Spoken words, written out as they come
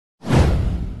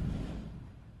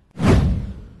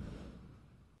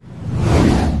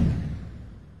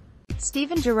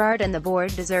Steven Gerrard and the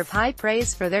board deserve high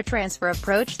praise for their transfer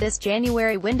approach this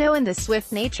January window and the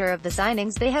swift nature of the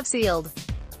signings they have sealed.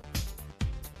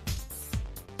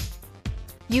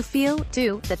 You feel,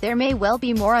 too, that there may well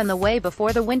be more on the way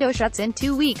before the window shuts in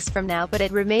 2 weeks from now, but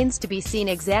it remains to be seen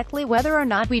exactly whether or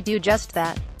not we do just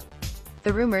that.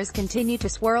 The rumours continue to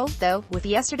swirl, though, with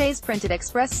yesterday's printed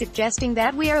express suggesting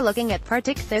that we are looking at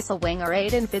Partick Thistle winger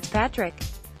Aidan Fitzpatrick.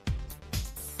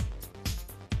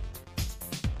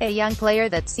 A young player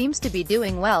that seems to be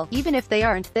doing well, even if they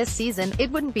aren't this season. It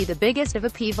wouldn't be the biggest of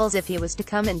upheavals if he was to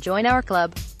come and join our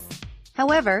club.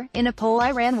 However, in a poll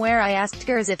I ran where I asked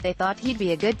Gers if they thought he'd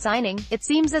be a good signing, it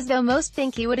seems as though most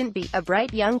think he wouldn't be. A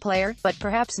bright young player, but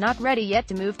perhaps not ready yet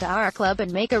to move to our club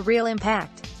and make a real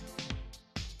impact.